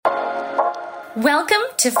Welcome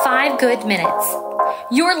to 5 Good Minutes.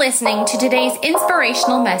 You're listening to today's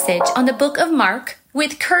inspirational message on the book of Mark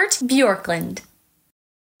with Kurt Bjorklund.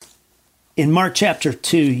 In Mark chapter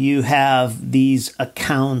 2, you have these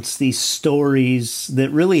accounts, these stories that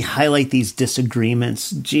really highlight these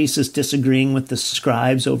disagreements. Jesus disagreeing with the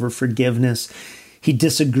scribes over forgiveness. He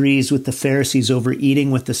disagrees with the Pharisees over eating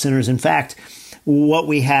with the sinners. In fact, what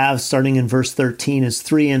we have starting in verse 13 is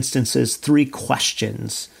 3 instances, 3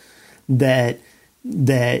 questions that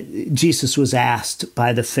Jesus was asked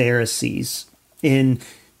by the Pharisees. In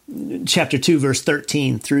chapter 2, verse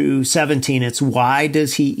 13 through 17, it's why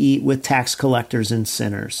does he eat with tax collectors and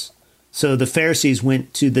sinners? So the Pharisees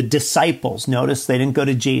went to the disciples. Notice they didn't go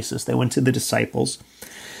to Jesus. They went to the disciples.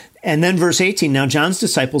 And then verse 18, now John's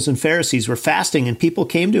disciples and Pharisees were fasting, and people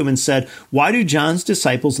came to him and said, why do John's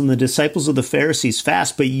disciples and the disciples of the Pharisees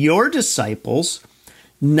fast, but your disciples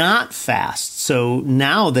not fast? So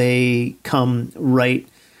now they come right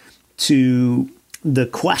to the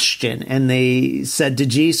question, and they said to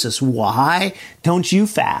Jesus, why don't you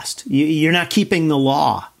fast? You're not keeping the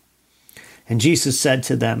law. And Jesus said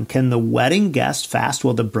to them, can the wedding guest fast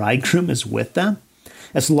while the bridegroom is with them?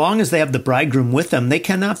 As long as they have the bridegroom with them, they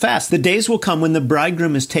cannot fast. The days will come when the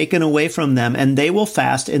bridegroom is taken away from them, and they will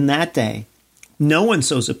fast in that day. No one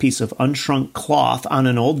sews a piece of unshrunk cloth on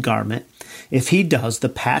an old garment. If he does, the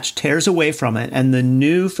patch tears away from it, and the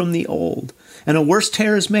new from the old. And a worse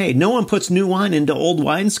tear is made. No one puts new wine into old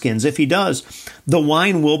wineskins. If he does, the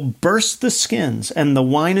wine will burst the skins, and the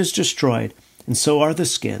wine is destroyed, and so are the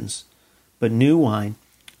skins. But new wine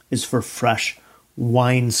is for fresh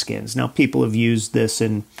wineskins. Now, people have used this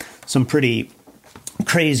in some pretty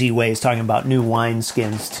crazy ways, talking about new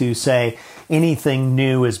wineskins, to say anything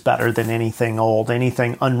new is better than anything old.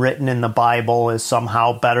 Anything unwritten in the Bible is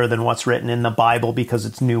somehow better than what's written in the Bible because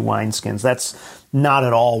it's new wineskins. That's not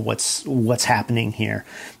at all what's happening here.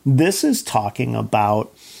 This is talking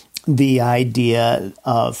about the idea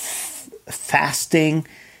of fasting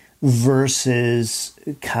versus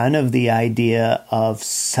kind of the idea of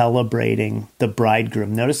celebrating the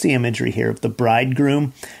bridegroom. Notice the imagery here of the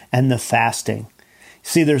bridegroom and the fasting.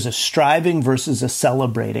 See, there's a striving versus a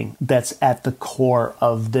celebrating that's at the core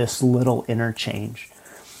of this little interchange.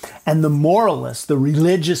 And the moralist, the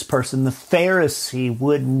religious person, the Pharisee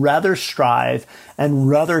would rather strive and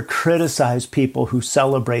rather criticize people who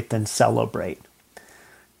celebrate than celebrate.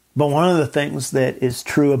 But one of the things that is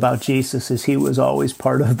true about Jesus is he was always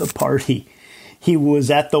part of the party. He was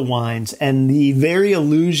at the wines, and the very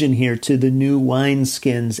allusion here to the new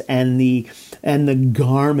wineskins and the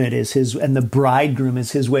garment is his, and the bridegroom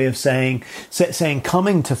is his way of saying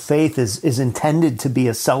coming to faith is intended to be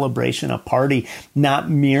a celebration, a party, not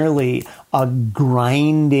merely a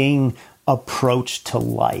grinding approach to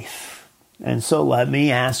life. And so let me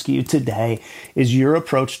ask you today, is your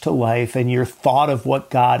approach to life and your thought of what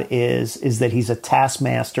God is that he's a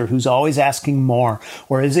taskmaster who's always asking more?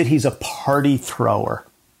 Or is it he's a party thrower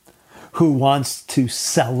who wants to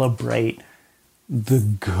celebrate the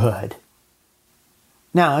good?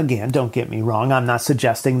 Now, again, don't get me wrong. I'm not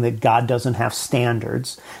suggesting that God doesn't have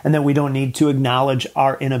standards and that we don't need to acknowledge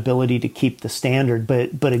our inability to keep the standard.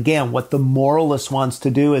 But again, what the moralist wants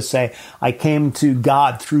to do is say, I came to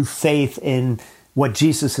God through faith in what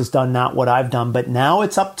Jesus has done, not what I've done. But now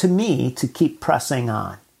it's up to me to keep pressing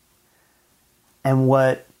on. And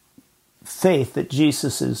what faith that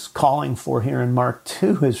Jesus is calling for here in Mark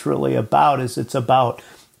 2 is really about is it's about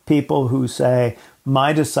people who say,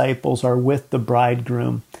 my disciples are with the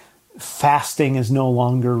bridegroom. Fasting is no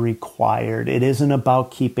longer required. It isn't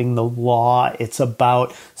about keeping the law. It's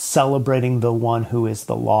about celebrating the one who is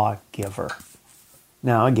the lawgiver.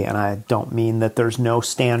 Now, again, I don't mean that there's no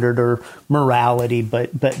standard or morality,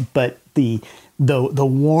 but the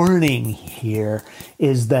warning here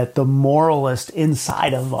is that the moralist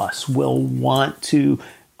inside of us will want to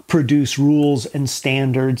produce rules and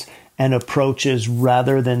standards and approaches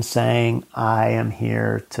rather than saying, I am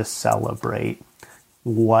here to celebrate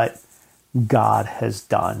what God has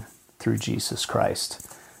done through Jesus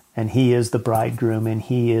Christ. And he is the bridegroom, and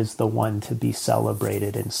he is the one to be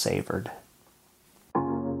celebrated and savored.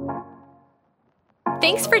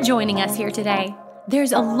 Thanks for joining us here today.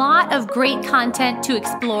 There's a lot of great content to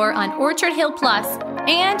explore on Orchard Hill Plus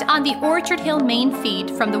and on the Orchard Hill main feed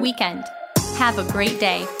from the weekend. Have a great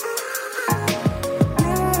day.